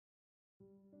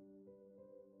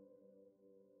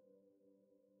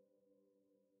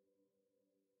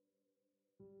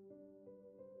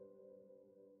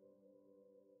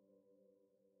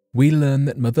we learn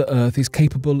that Mother Earth is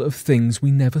capable of things we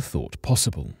never thought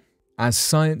possible. As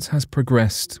science has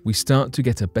progressed, we start to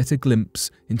get a better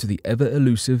glimpse into the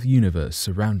ever-elusive universe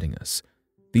surrounding us.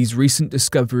 These recent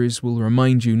discoveries will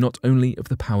remind you not only of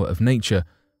the power of nature,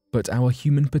 but our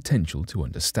human potential to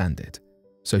understand it.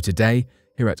 So today,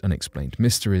 here at Unexplained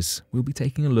Mysteries, we'll be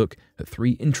taking a look at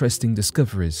 3 interesting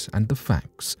discoveries and the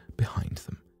facts behind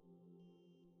them.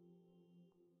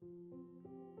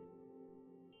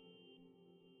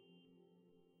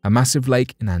 A massive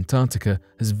lake in Antarctica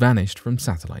has vanished from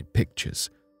satellite pictures.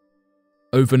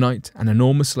 Overnight, an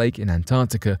enormous lake in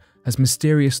Antarctica has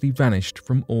mysteriously vanished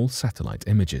from all satellite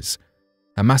images.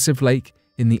 A massive lake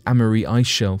in the Amari ice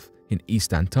shelf in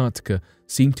East Antarctica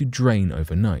seemed to drain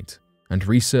overnight, and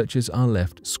researchers are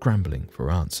left scrambling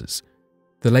for answers.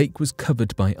 The lake was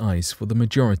covered by ice for the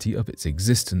majority of its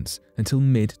existence until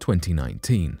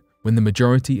mid-2019, when the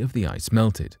majority of the ice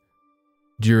melted.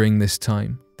 During this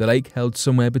time, the lake held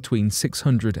somewhere between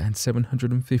 600 and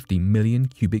 750 million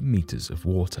cubic meters of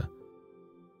water.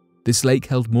 This lake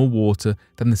held more water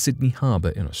than the Sydney Harbour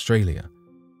in Australia.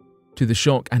 To the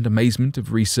shock and amazement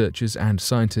of researchers and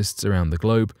scientists around the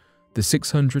globe, the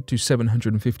 600 to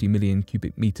 750 million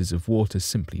cubic meters of water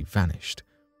simply vanished.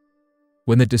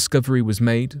 When the discovery was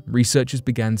made, researchers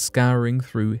began scouring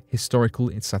through historical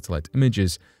satellite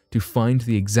images to find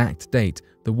the exact date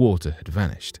the water had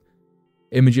vanished.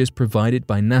 Images provided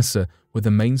by NASA were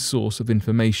the main source of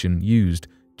information used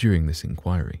during this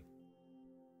inquiry.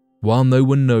 While no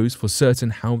one knows for certain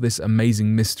how this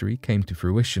amazing mystery came to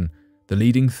fruition, the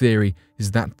leading theory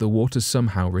is that the water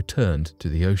somehow returned to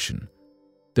the ocean.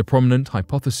 The prominent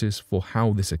hypothesis for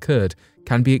how this occurred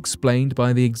can be explained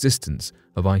by the existence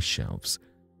of ice shelves.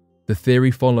 The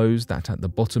theory follows that at the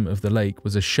bottom of the lake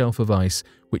was a shelf of ice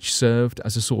which served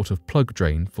as a sort of plug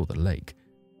drain for the lake.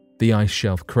 The ice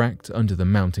shelf cracked under the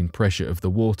mounting pressure of the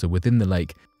water within the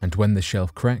lake, and when the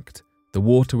shelf cracked, the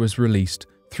water was released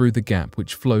through the gap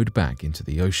which flowed back into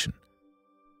the ocean.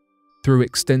 Through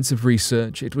extensive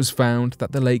research, it was found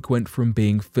that the lake went from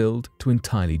being filled to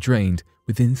entirely drained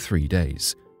within 3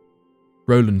 days.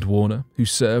 Roland Warner, who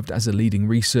served as a leading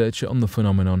researcher on the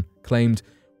phenomenon, claimed,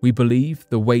 "We believe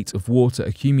the weight of water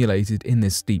accumulated in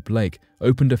this deep lake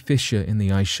opened a fissure in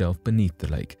the ice shelf beneath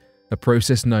the lake, a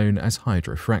process known as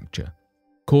hydrofracture,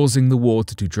 causing the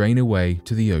water to drain away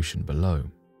to the ocean below."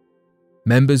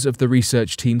 Members of the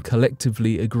research team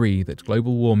collectively agree that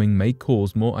global warming may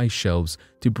cause more ice shelves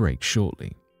to break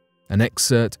shortly. An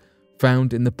excerpt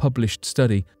found in the published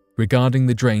study regarding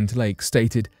the drained lake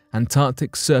stated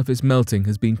Antarctic surface melting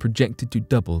has been projected to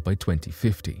double by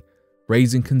 2050,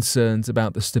 raising concerns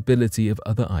about the stability of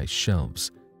other ice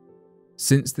shelves.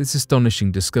 Since this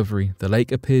astonishing discovery, the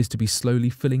lake appears to be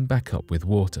slowly filling back up with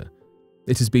water.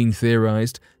 It has been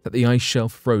theorized that the ice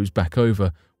shelf froze back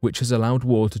over, which has allowed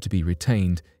water to be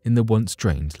retained in the once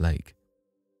drained lake.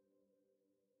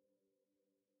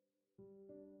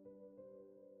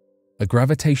 A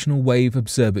gravitational wave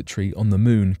observatory on the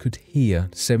Moon could hear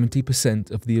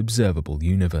 70% of the observable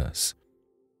universe.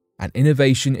 An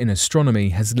innovation in astronomy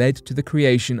has led to the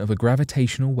creation of a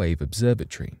gravitational wave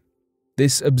observatory.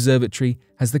 This observatory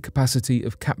has the capacity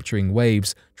of capturing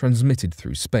waves transmitted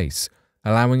through space,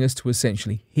 allowing us to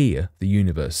essentially hear the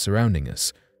universe surrounding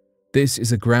us. This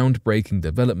is a groundbreaking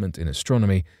development in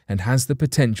astronomy and has the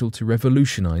potential to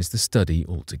revolutionize the study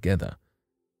altogether.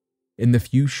 In the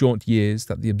few short years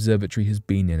that the observatory has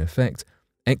been in effect,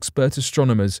 expert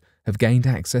astronomers have gained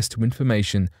access to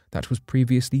information that was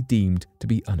previously deemed to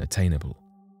be unattainable.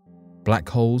 Black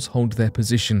holes hold their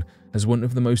position as one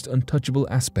of the most untouchable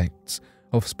aspects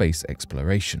of space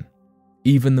exploration.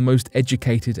 Even the most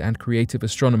educated and creative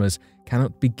astronomers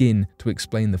cannot begin to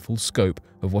explain the full scope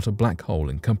of what a black hole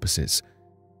encompasses.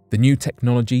 The new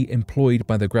technology employed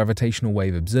by the Gravitational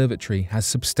Wave Observatory has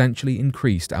substantially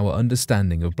increased our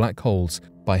understanding of black holes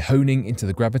by honing into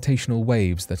the gravitational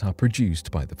waves that are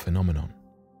produced by the phenomenon.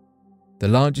 The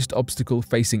largest obstacle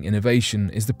facing innovation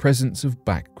is the presence of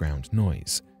background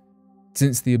noise.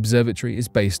 Since the observatory is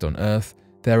based on Earth,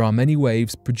 there are many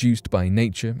waves produced by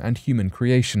nature and human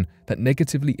creation that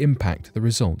negatively impact the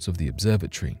results of the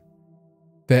observatory.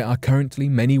 There are currently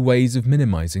many ways of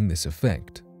minimizing this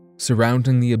effect.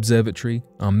 Surrounding the observatory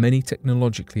are many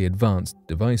technologically advanced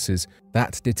devices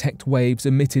that detect waves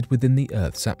emitted within the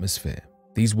Earth's atmosphere.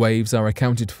 These waves are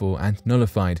accounted for and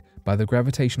nullified by the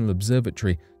Gravitational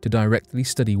Observatory to directly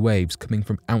study waves coming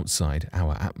from outside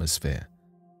our atmosphere.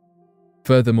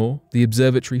 Furthermore, the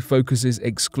observatory focuses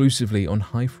exclusively on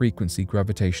high-frequency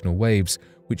gravitational waves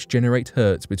which generate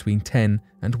hertz between 10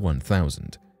 and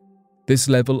 1000. This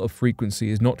level of frequency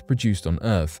is not produced on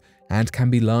Earth and can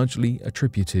be largely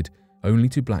attributed only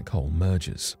to black hole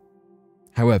mergers.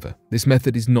 However, this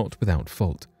method is not without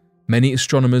fault. Many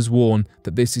astronomers warn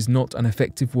that this is not an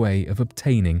effective way of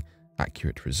obtaining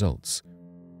accurate results.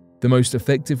 The most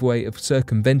effective way of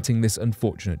circumventing this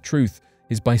unfortunate truth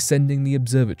is by sending the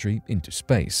observatory into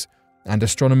space, and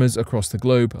astronomers across the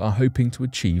globe are hoping to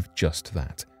achieve just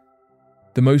that.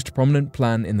 The most prominent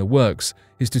plan in the works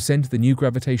is to send the New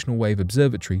Gravitational Wave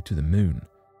Observatory to the Moon.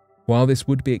 While this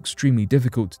would be extremely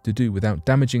difficult to do without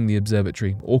damaging the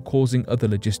observatory or causing other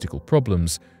logistical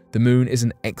problems, the Moon is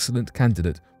an excellent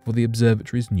candidate for the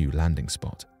observatory's new landing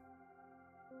spot.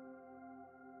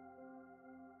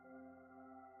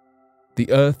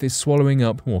 The Earth is swallowing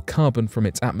up more carbon from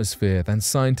its atmosphere than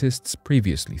scientists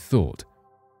previously thought.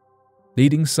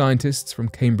 Leading scientists from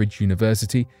Cambridge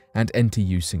University and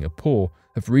NTU Singapore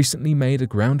have recently made a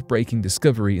groundbreaking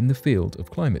discovery in the field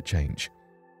of climate change.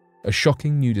 A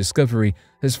shocking new discovery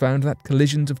has found that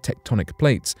collisions of tectonic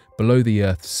plates below the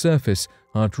Earth's surface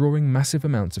are drawing massive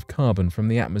amounts of carbon from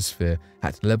the atmosphere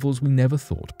at levels we never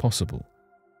thought possible.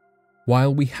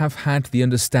 While we have had the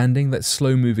understanding that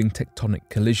slow-moving tectonic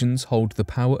collisions hold the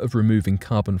power of removing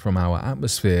carbon from our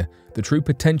atmosphere, the true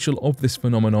potential of this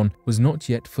phenomenon was not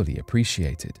yet fully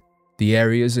appreciated. The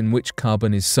areas in which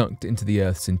carbon is sucked into the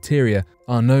Earth's interior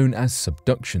are known as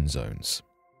subduction zones.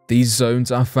 These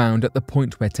zones are found at the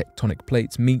point where tectonic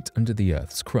plates meet under the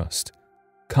Earth's crust.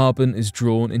 Carbon is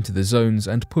drawn into the zones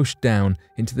and pushed down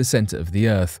into the center of the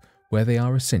Earth, where they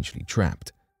are essentially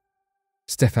trapped.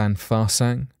 Stefan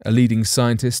Farsang, a leading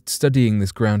scientist studying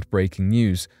this groundbreaking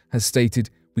news, has stated,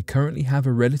 "We currently have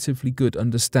a relatively good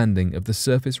understanding of the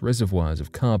surface reservoirs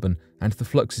of carbon and the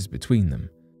fluxes between them,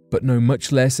 but know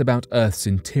much less about Earth's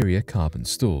interior carbon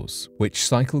stores, which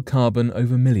cycle carbon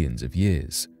over millions of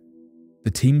years."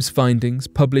 The team's findings,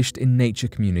 published in Nature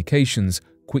Communications,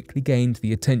 quickly gained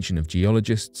the attention of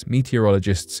geologists,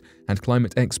 meteorologists, and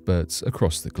climate experts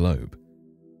across the globe.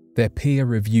 Their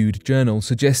peer-reviewed journal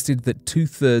suggested that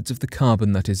 2/3 of the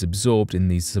carbon that is absorbed in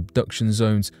these subduction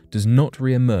zones does not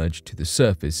re-emerge to the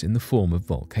surface in the form of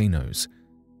volcanoes.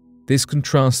 This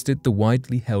contrasted the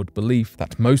widely held belief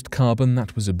that most carbon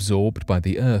that was absorbed by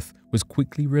the Earth was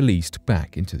quickly released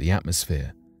back into the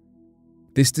atmosphere.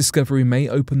 This discovery may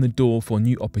open the door for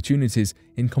new opportunities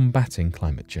in combating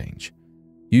climate change.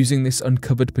 Using this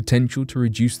uncovered potential to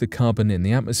reduce the carbon in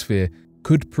the atmosphere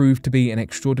could prove to be an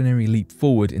extraordinary leap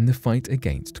forward in the fight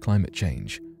against climate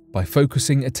change. By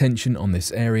focusing attention on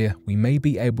this area, we may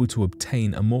be able to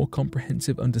obtain a more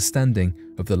comprehensive understanding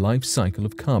of the life cycle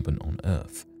of carbon on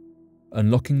Earth.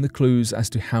 Unlocking the clues as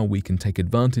to how we can take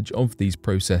advantage of these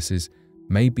processes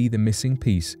may be the missing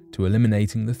piece to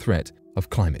eliminating the threat of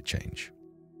climate change.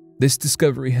 This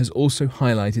discovery has also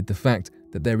highlighted the fact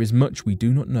that there is much we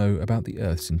do not know about the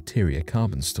Earth's interior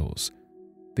carbon stores.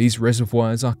 These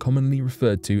reservoirs are commonly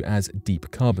referred to as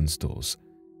deep carbon stores.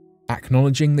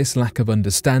 Acknowledging this lack of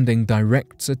understanding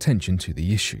directs attention to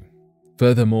the issue.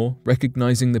 Furthermore,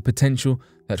 recognizing the potential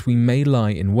that we may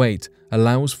lie in wait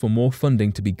allows for more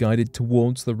funding to be guided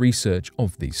towards the research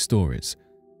of these stories.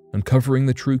 Uncovering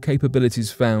the true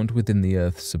capabilities found within the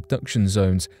Earth's subduction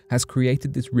zones has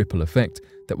created this ripple effect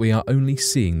that we are only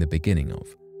seeing the beginning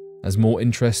of. As more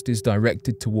interest is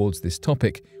directed towards this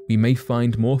topic, we may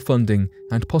find more funding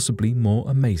and possibly more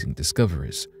amazing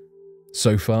discoveries.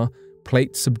 So far,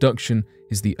 plate subduction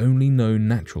is the only known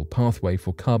natural pathway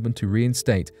for carbon to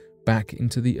reinstate back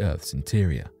into the Earth's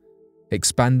interior.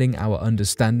 Expanding our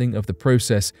understanding of the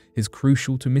process is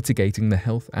crucial to mitigating the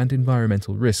health and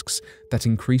environmental risks that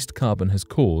increased carbon has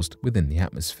caused within the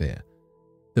atmosphere.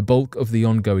 The bulk of the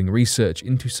ongoing research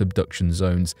into subduction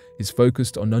zones is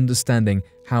focused on understanding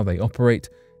how they operate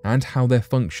and how their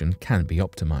function can be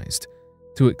optimized.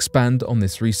 To expand on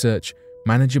this research,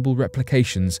 manageable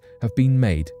replications have been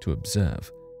made to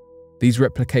observe. These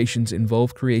replications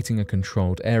involve creating a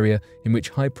controlled area in which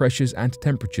high pressures and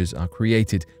temperatures are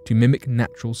created to mimic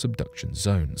natural subduction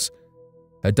zones.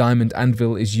 A diamond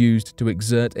anvil is used to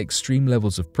exert extreme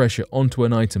levels of pressure onto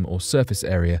an item or surface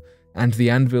area, and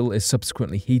the anvil is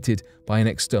subsequently heated by an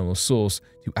external source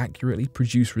to accurately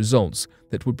produce results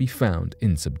that would be found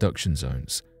in subduction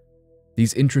zones.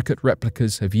 These intricate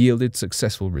replicas have yielded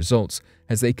successful results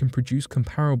as they can produce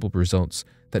comparable results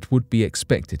that would be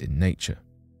expected in nature.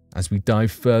 As we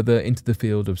dive further into the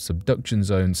field of subduction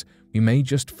zones, we may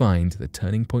just find the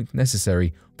turning point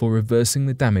necessary for reversing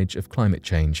the damage of climate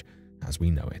change as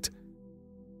we know it.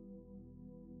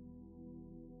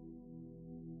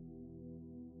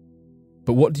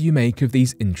 But what do you make of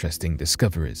these interesting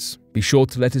discoveries? Be sure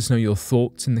to let us know your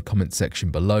thoughts in the comment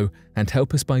section below and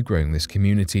help us by growing this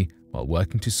community while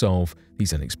working to solve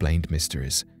these unexplained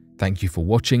mysteries. Thank you for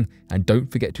watching, and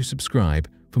don't forget to subscribe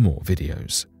for more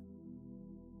videos.